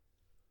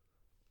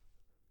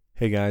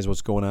Hey guys,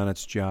 what's going on?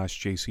 It's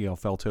Josh,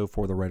 JCL Felto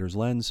for The Writer's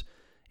Lens,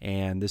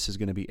 and this is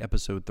going to be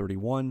episode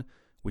 31,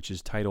 which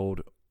is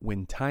titled,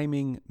 When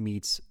Timing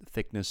Meets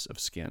Thickness of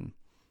Skin.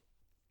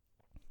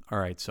 All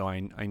right, so I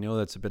know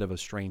that's a bit of a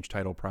strange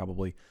title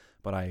probably,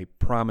 but I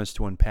promise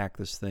to unpack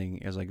this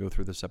thing as I go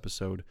through this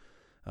episode.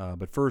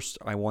 But first,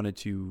 I wanted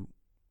to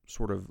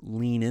sort of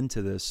lean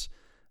into this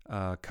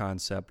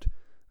concept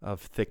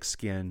of thick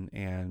skin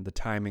and the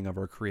timing of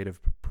our creative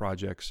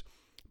projects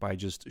by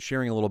just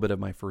sharing a little bit of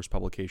my first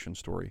publication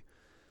story.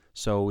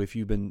 So if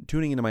you've been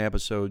tuning into my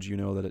episodes, you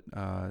know that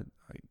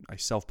I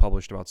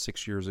self-published about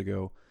 6 years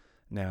ago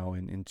now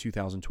in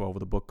 2012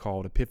 with a book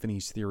called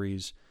Epiphanies,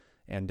 Theories,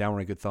 and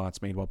Downright Good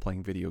Thoughts Made While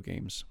Playing Video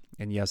Games.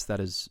 And yes, that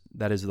is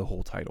the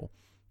whole title.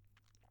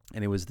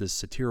 And it was this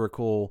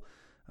satirical,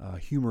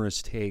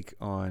 humorous take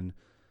on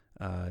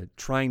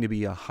trying to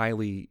be a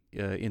highly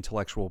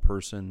intellectual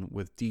person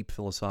with deep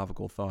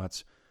philosophical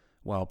thoughts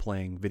while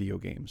playing video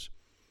games.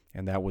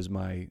 And that was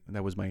my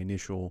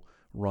initial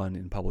run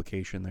in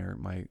publication there,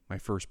 my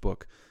first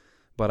book.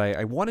 But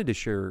I wanted to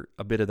share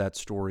a bit of that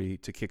story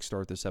to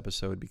kickstart this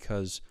episode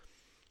because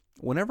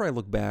whenever I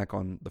look back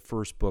on the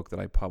first book that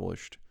I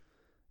published,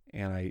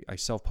 and I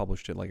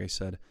self-published it, like I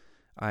said,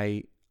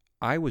 I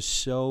was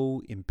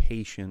so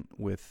impatient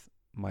with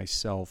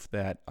myself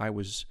that I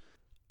was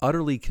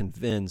utterly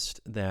convinced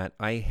that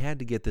I had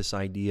to get this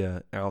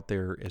idea out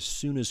there as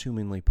soon as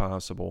humanly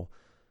possible,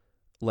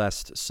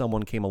 lest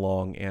someone came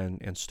along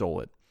and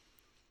stole it.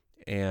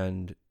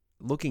 And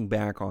looking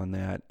back on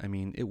that, I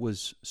mean, it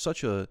was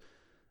such a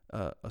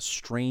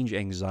strange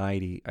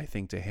anxiety, I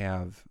think, to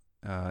have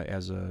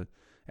as a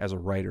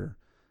writer,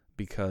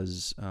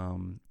 because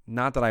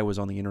not that I was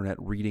on the internet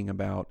reading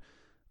about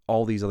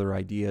all these other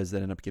ideas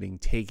that end up getting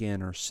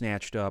taken or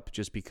snatched up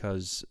just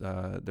because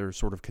there's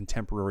sort of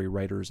contemporary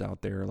writers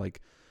out there.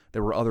 Like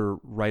there were other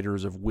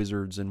writers of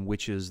wizards and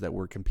witches that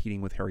were competing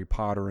with Harry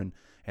Potter, and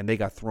they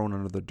got thrown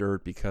under the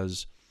dirt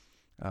because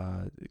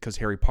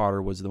Harry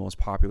Potter was the most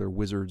popular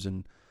wizards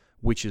and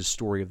witches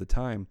story of the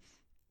time.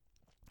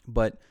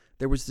 But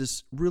there was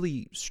this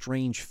really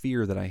strange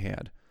fear that I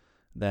had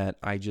that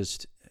I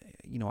just,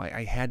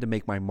 I had to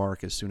make my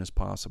mark as soon as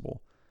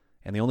possible.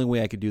 And the only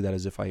way I could do that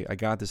is if I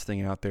got this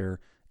thing out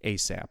there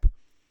ASAP.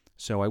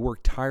 So I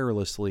worked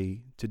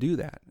tirelessly to do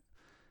that.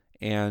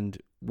 And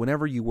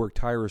whenever you work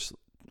tirelessly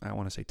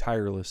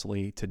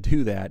to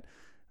do that,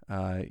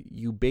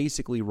 you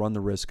basically run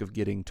the risk of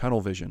getting tunnel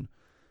vision,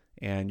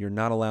 and you're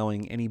not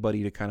allowing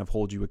anybody to kind of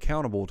hold you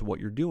accountable to what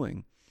you're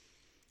doing.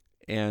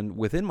 And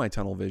within my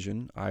tunnel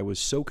vision, I was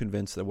so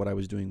convinced that what I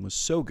was doing was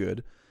so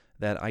good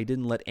that I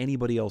didn't let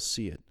anybody else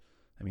see it.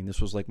 I mean,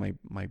 this was like my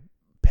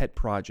pet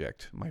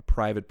project, my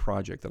private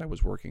project that I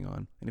was working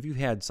on. And if you've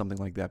had something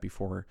like that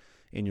before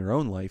in your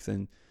own life,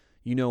 then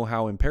you know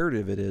how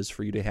imperative it is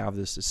for you to have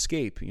this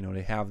escape,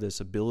 to have this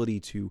ability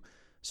to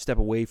step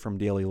away from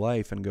daily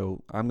life and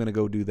go, I'm going to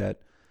go do that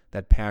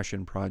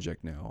passion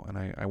project now, and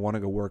I want to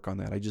go work on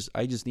that.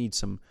 I just need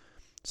some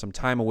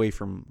time away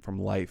from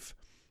life.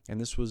 And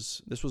this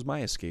was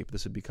my escape.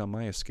 This had become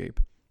my escape,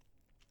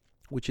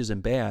 which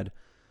isn't bad,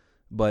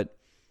 but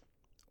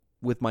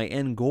with my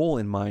end goal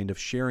in mind of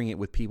sharing it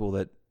with people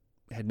that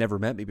had never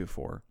met me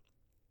before,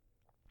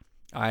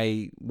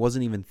 I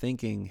wasn't even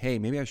thinking, hey,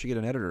 maybe I should get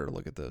an editor to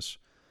look at this,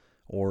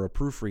 or a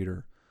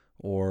proofreader,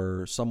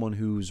 or someone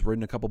who's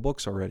written a couple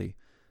books already.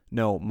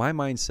 No, my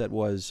mindset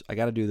was, I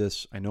got to do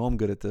this. I know I'm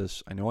good at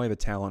this. I know I have a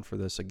talent for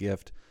this, a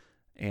gift,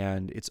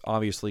 and it's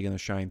obviously going to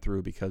shine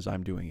through because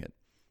I'm doing it.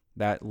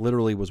 That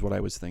literally was what I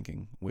was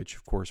thinking, which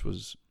of course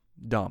was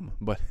dumb,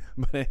 but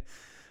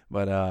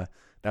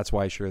that's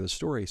why I share this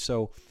story.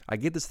 So I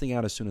get this thing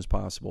out as soon as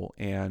possible,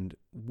 and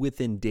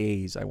within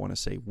days, I want to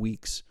say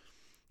weeks,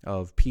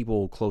 of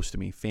people close to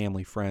me,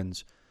 family,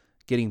 friends,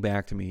 getting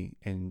back to me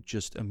and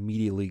just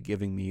immediately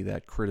giving me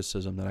that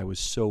criticism that I was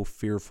so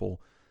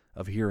fearful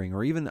of hearing,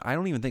 or even, I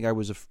don't even think I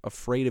was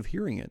afraid of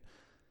hearing it,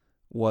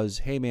 was,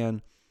 hey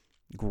man,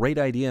 great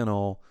idea and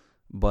all,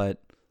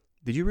 but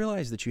did you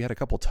realize that you had a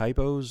couple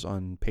typos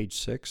on page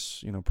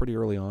 6, pretty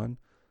early on? And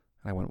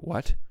I went,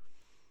 what?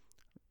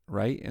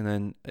 Right? And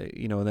then,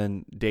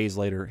 then days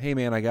later, hey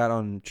man, I got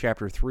on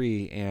chapter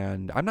 3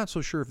 and I'm not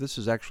so sure if this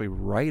is actually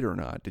right or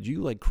not. Did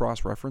you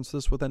cross-reference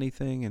this with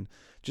anything? And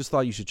just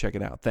thought you should check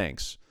it out.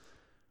 Thanks.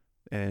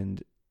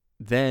 And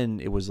then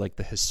it was like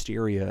the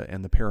hysteria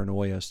and the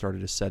paranoia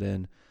started to set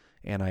in,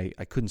 and I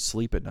couldn't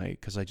sleep at night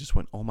because I just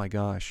went, oh my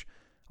gosh,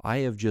 I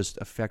have just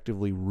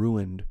effectively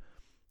ruined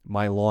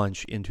my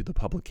launch into the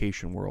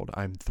publication world.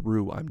 I'm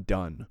through. I'm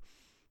done.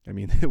 I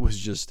mean,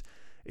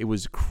 it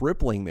was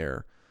crippling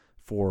there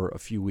for a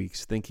few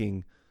weeks,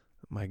 thinking,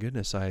 my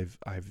goodness, I've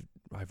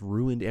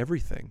ruined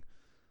everything,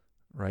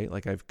 right?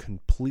 Like I've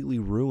completely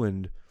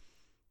ruined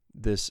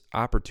this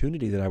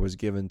opportunity that I was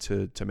given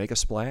to make a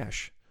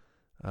splash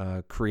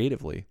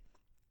creatively.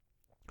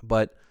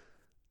 But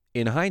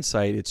in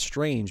hindsight, it's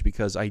strange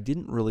because I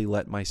didn't really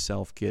let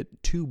myself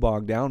get too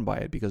bogged down by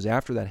it, because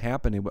after that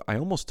happened, I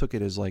almost took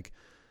it as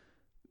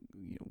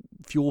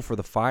fuel for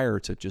the fire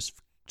to just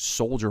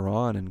soldier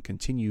on and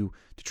continue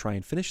to try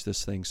and finish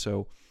this thing.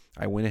 So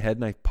I went ahead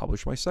and I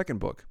published my second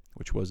book,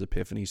 which was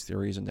Epiphanies,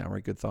 Theories, and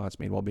Downright Good Thoughts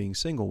Made While Being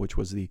Single, which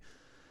was the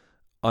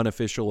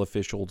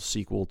official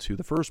sequel to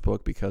the first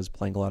book, because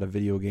playing a lot of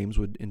video games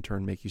would in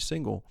turn make you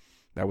single.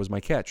 That was my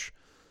catch.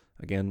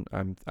 Again,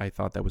 I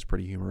thought that was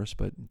pretty humorous,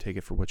 but take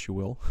it for what you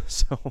will.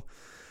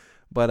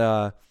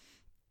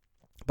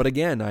 But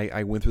again,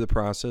 I went through the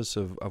process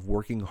of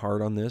working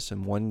hard on this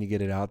and wanting to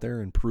get it out there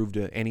and prove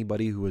to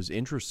anybody who was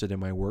interested in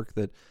my work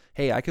that,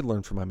 hey, I could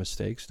learn from my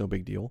mistakes, no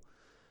big deal.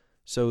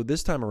 So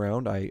this time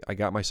around, I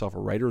got myself a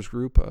writers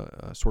group,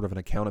 a sort of an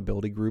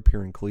accountability group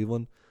here in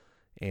Cleveland,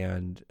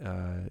 and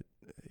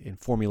in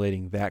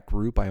formulating that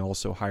group, I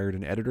also hired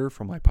an editor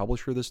from my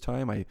publisher this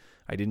time. I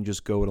didn't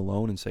just go it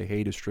alone and say,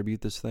 hey,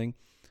 distribute this thing.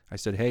 I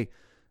said, hey,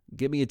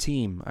 give me a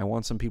team. I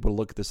want some people to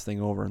look at this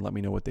thing over and let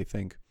me know what they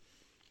think.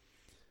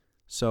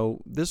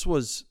 So this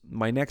was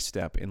my next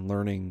step in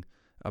learning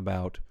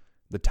about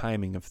the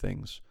timing of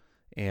things,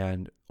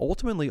 and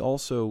ultimately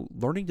also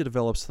learning to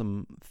develop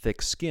some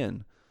thick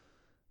skin.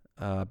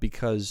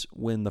 Because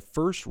when the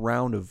first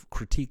round of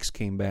critiques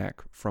came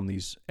back from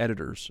these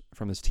editors,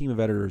 from this team of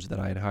editors that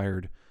I had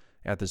hired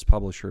at this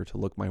publisher to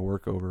look my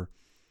work over,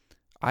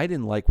 I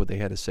didn't like what they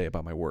had to say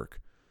about my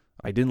work.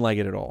 I didn't like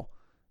it at all.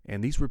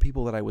 And these were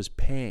people that I was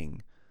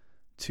paying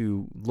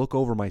to look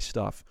over my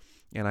stuff.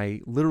 And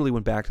I literally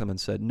went back to them and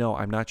said, no,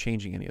 I'm not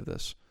changing any of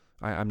this.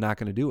 I'm not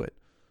going to do it.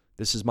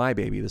 This is my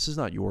baby. This is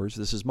not yours.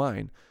 This is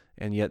mine.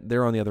 And yet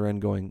they're on the other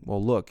end going,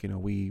 well, look,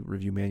 we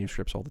review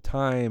manuscripts all the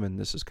time, and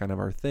this is kind of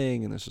our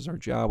thing, and this is our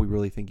job. We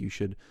really think you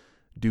should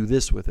do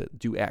this with it,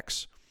 do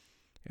X.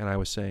 And I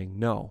was saying,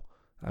 no,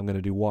 I'm going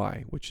to do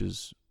Y, which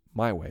is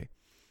my way.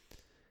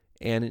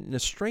 And in a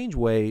strange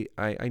way,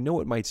 I know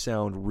it might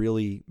sound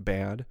really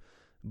bad,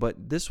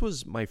 but this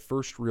was my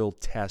first real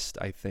test,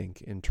 I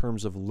think, in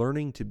terms of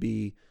learning to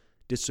be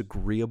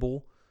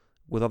disagreeable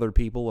with other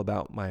people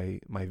about my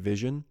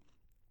vision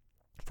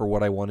for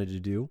what I wanted to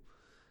do.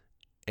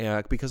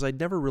 Because I'd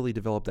never really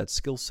developed that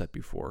skill set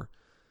before.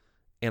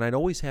 And I'd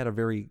always had a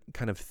very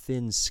kind of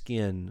thin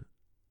skin,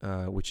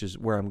 which is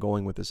where I'm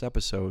going with this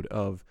episode,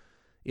 of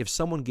if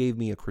someone gave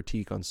me a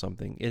critique on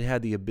something, it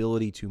had the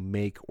ability to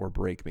make or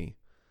break me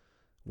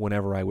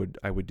whenever I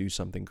would do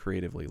something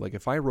creatively. Like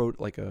if I wrote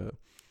like an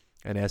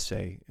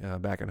essay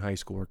back in high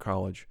school or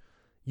college,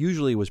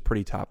 usually it was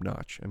pretty top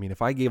notch. I mean,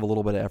 if I gave a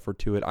little bit of effort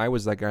to it, I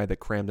was that guy that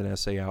crammed an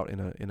essay out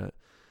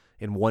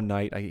in one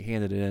night. I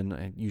handed it in.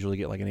 I usually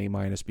get like an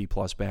A-, B+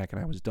 back,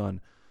 and I was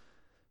done.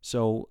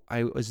 So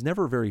I was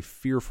never very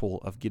fearful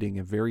of getting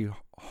a very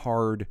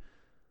hard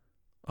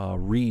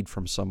read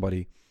from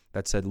somebody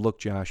that said, look,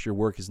 Josh, your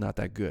work is not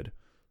that good.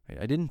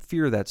 I didn't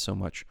fear that so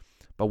much.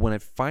 But when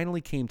it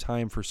finally came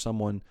time for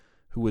someone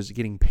who was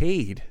getting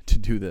paid to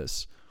do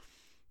this,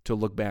 to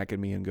look back at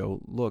me and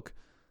go, look,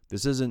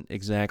 this isn't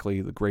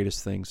exactly the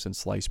greatest thing since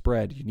sliced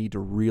bread. You need to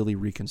really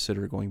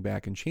reconsider going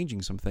back and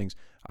changing some things.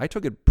 I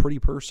took it pretty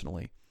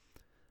personally.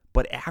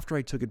 But after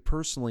I took it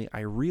personally, I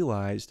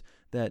realized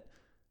that,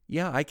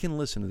 yeah, I can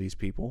listen to these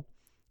people.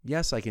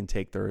 Yes, I can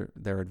take their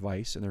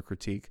advice and their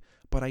critique,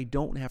 but I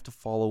don't have to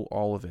follow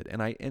all of it.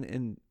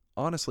 And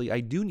honestly, I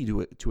do need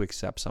to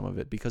accept some of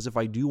it, because if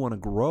I do want to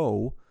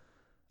grow,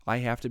 I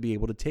have to be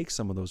able to take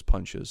some of those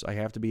punches. I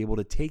have to be able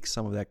to take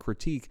some of that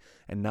critique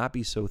and not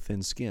be so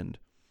thin-skinned.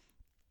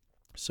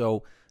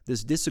 So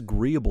this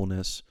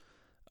disagreeableness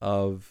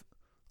of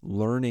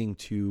learning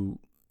to,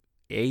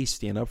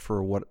 stand up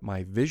for what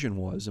my vision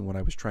was and what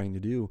I was trying to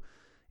do,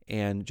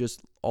 and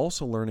just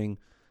also learning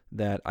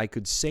that I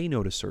could say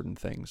no to certain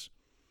things,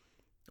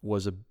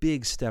 was a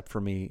big step for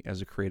me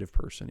as a creative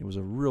person. It was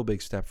a real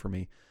big step for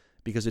me,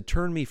 because it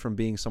turned me from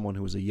being someone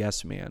who was a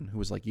yes man, who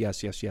was like,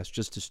 yes, yes, yes,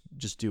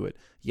 just do it.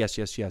 Yes,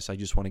 yes, yes, I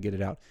just want to get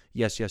it out.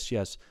 Yes, yes,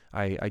 yes,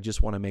 I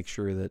just want to make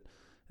sure that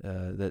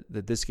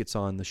that this gets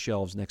on the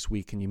shelves next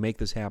week. Can you make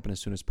this happen as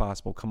soon as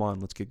possible? Come on,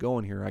 let's get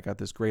going here. I got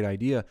this great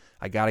idea.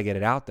 I got to get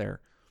it out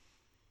there.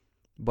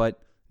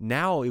 But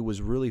now it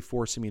was really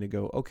forcing me to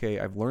go, okay,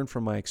 I've learned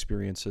from my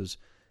experiences.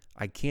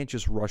 I can't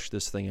just rush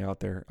this thing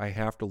out there. I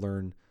have to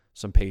learn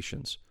some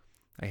patience.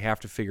 I have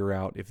to figure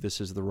out if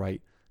this is the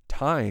right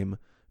time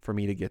for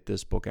me to get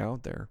this book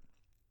out there.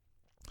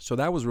 So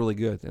that was really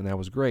good, and that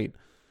was great.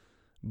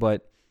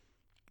 But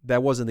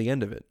that wasn't the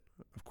end of it,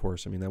 of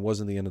course. I mean, that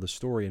wasn't the end of the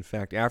story. In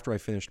fact, after I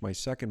finished my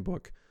second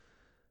book,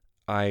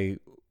 I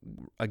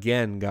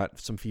again got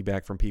some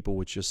feedback from people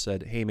which just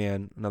said, hey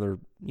man, another,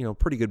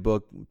 pretty good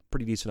book,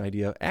 pretty decent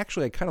idea.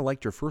 Actually, I kind of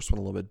liked your first one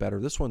a little bit better.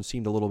 This one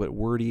seemed a little bit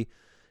wordy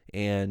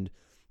and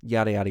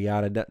yada, yada,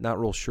 yada. Not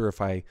real sure if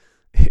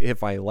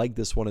I like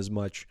this one as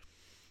much.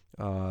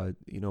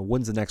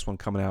 When's the next one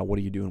coming out? What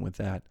are you doing with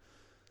that?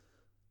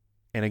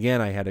 And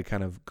again, I had to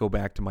kind of go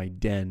back to my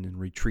den and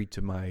retreat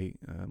to my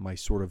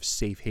sort of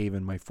safe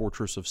haven, my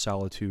fortress of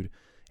solitude,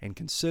 and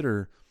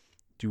consider,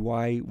 do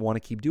I want to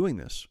keep doing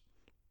this?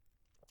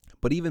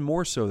 But even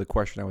more so, the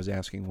question I was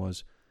asking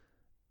was,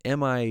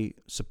 am I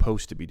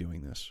supposed to be doing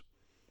this?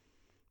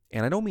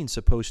 And I don't mean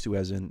supposed to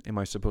as in, am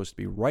I supposed to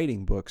be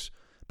writing books,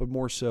 but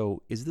more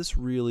so, is this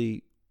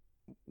really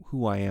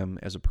who I am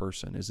as a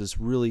person? Is this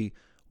really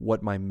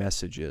what my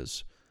message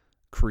is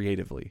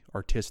creatively,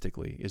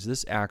 artistically? Is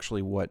this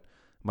actually what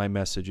my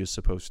message is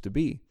supposed to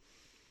be?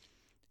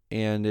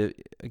 And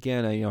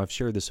again, I've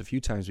shared this a few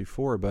times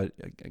before, but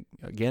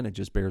again, it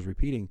just bears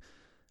repeating.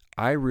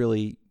 I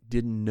really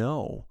didn't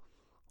know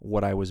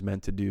what I was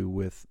meant to do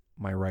with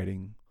my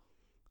writing.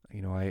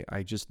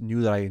 I just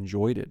knew that I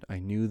enjoyed it. I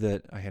knew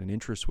that I had an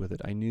interest with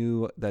it. I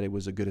knew that it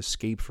was a good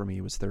escape for me.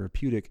 It was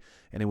therapeutic,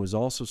 and it was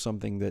also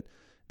something that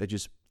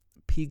just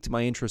piqued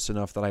my interest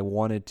enough that I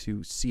wanted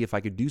to see if I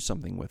could do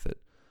something with it.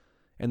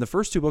 And the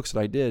first 2 books that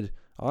I did,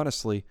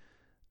 honestly,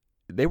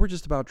 they were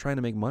just about trying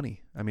to make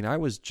money. I mean, I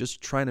was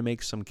just trying to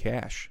make some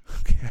cash.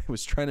 I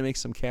was trying to make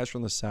some cash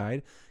on the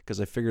side because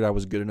I figured I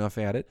was good enough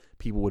at it.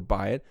 People would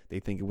buy it. They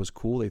think it was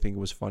cool. They think it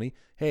was funny.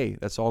 Hey,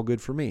 that's all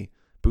good for me.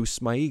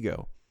 Boosts my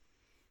ego.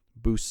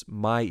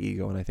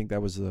 And I think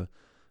that was the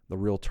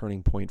real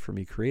turning point for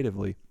me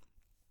creatively.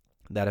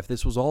 That if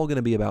this was all going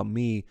to be about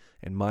me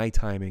and my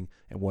timing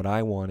and what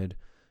I wanted,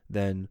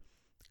 then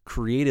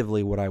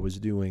creatively what I was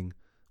doing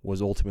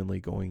was ultimately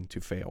going to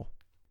fail.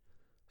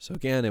 So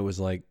again, it was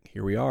like,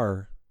 here we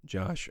are,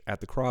 Josh,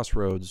 at the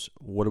crossroads.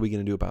 What are we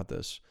going to do about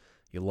this?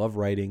 You love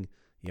writing.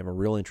 You have a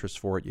real interest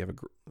for it. You have a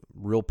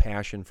real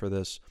passion for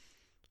this.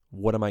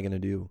 What am I going to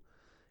do?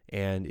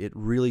 And it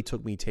really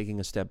took me taking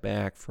a step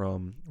back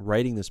from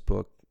writing this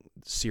book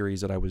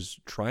series that I was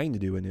trying to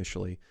do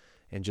initially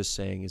and just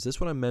saying, is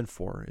this what I'm meant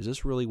for? Is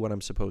this really what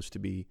I'm supposed to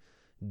be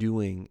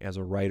doing as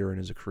a writer and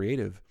as a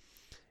creative?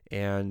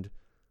 And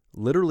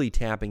literally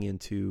tapping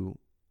into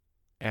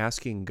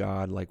asking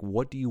God, like,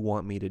 what do you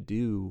want me to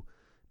do,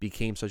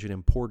 became such an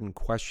important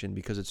question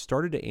because it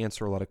started to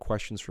answer a lot of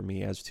questions for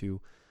me as to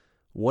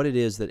what it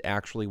is that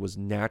actually was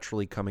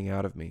naturally coming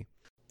out of me.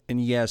 And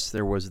yes,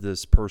 there was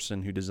this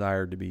person who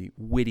desired to be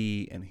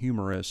witty and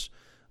humorous,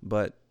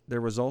 but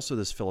there was also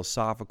this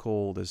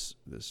philosophical, this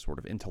sort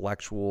of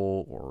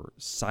intellectual or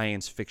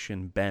science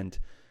fiction bent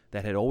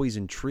that had always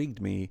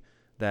intrigued me,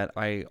 that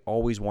I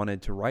always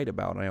wanted to write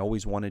about and I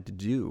always wanted to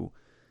do.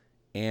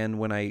 And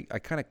when I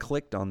kind of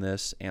clicked on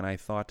this and I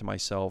thought to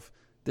myself,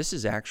 this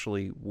is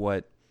actually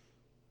what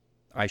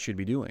I should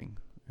be doing.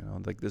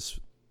 Like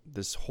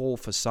this whole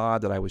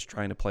facade that I was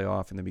trying to play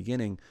off in the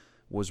beginning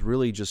was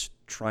really just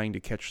trying to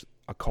catch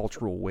a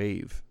cultural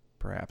wave,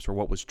 perhaps, or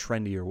what was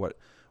trendy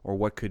or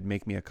what could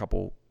make me a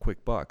couple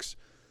quick bucks.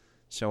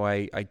 So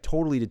I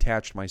totally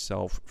detached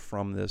myself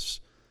from this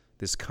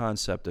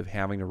concept of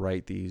having to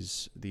write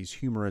these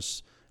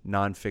humorous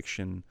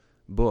nonfiction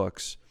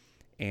books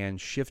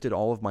and shifted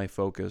all of my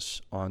focus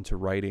onto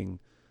writing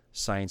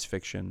science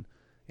fiction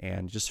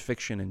and just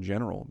fiction in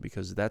general,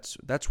 because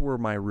that's where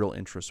my real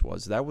interest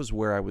was. That was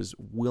where I was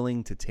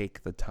willing to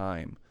take the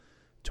time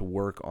to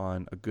work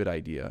on a good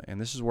idea. And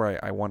this is where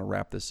I want to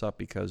wrap this up,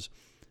 because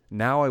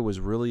now I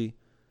was really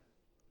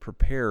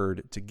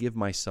prepared to give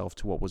myself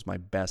to what was my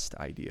best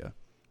idea.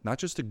 Not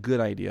just a good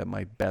idea,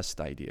 my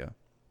best idea.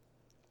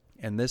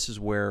 And this is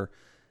where,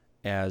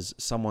 as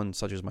someone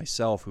such as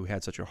myself who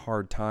had such a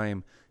hard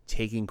time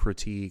taking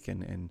critique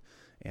and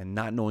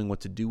not knowing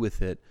what to do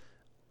with it,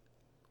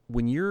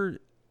 when you're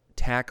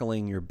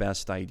tackling your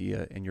best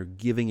idea and you're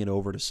giving it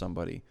over to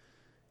somebody,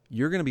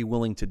 you're going to be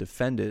willing to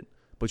defend it,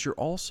 but you're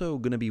also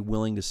going to be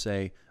willing to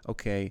say,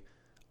 okay,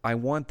 I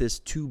want this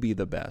to be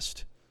the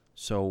best.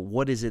 So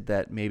what is it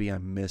that maybe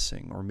I'm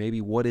missing? Or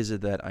maybe what is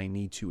it that I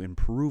need to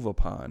improve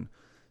upon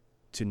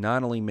to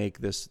not only make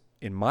this,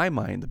 in my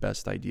mind, the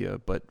best idea,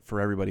 but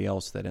for everybody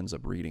else that ends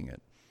up reading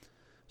it?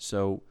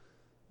 So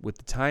with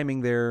the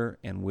timing there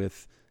and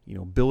with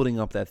building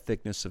up that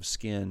thickness of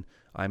skin,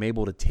 I'm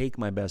able to take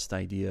my best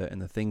idea and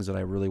the things that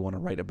I really want to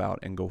write about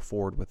and go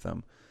forward with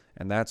them.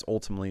 And that's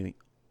ultimately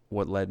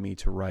what led me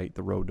to write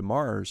The Road to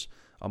Mars,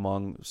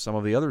 among some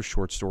of the other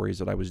short stories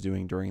that I was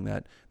doing during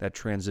that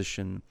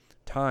transition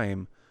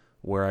time,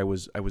 where I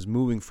was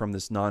moving from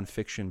this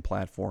nonfiction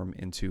platform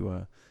into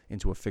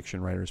a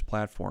fiction writer's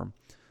platform.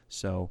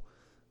 So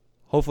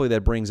hopefully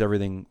that brings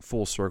everything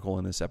full circle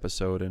in this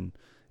episode, and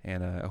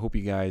I hope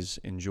you guys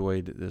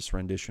enjoyed this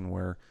rendition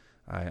where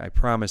I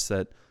promised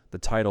that the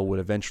title would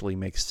eventually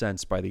make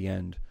sense by the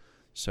end.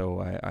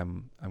 So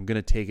I'm going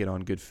to take it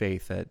on good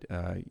faith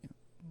that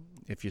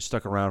if you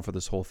stuck around for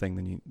this whole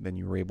thing, then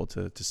you were able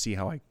to see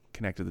how I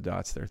connected the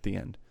dots there at the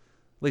end.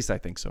 At least I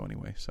think so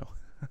anyway. So,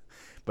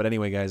 but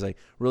anyway, guys, I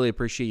really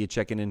appreciate you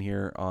checking in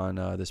here on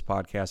this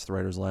podcast, The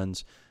Writer's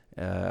Lens.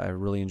 I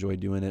really enjoyed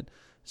doing it.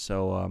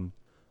 So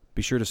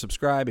be sure to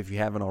subscribe if you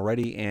haven't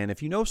already. And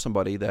if you know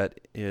somebody that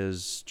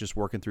is just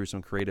working through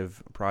some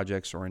creative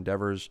projects or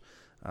endeavors,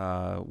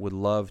 would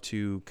love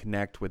to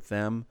connect with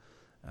them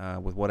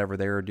with whatever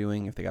they're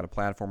doing. If they got a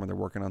platform or they're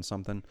working on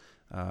something,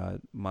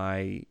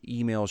 my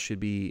email should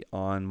be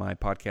on my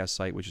podcast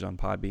site, which is on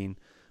Podbean.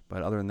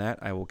 But other than that,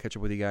 I will catch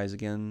up with you guys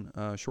again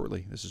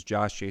shortly. This is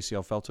Josh,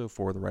 JCL Felto,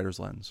 for The Writer's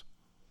Lens.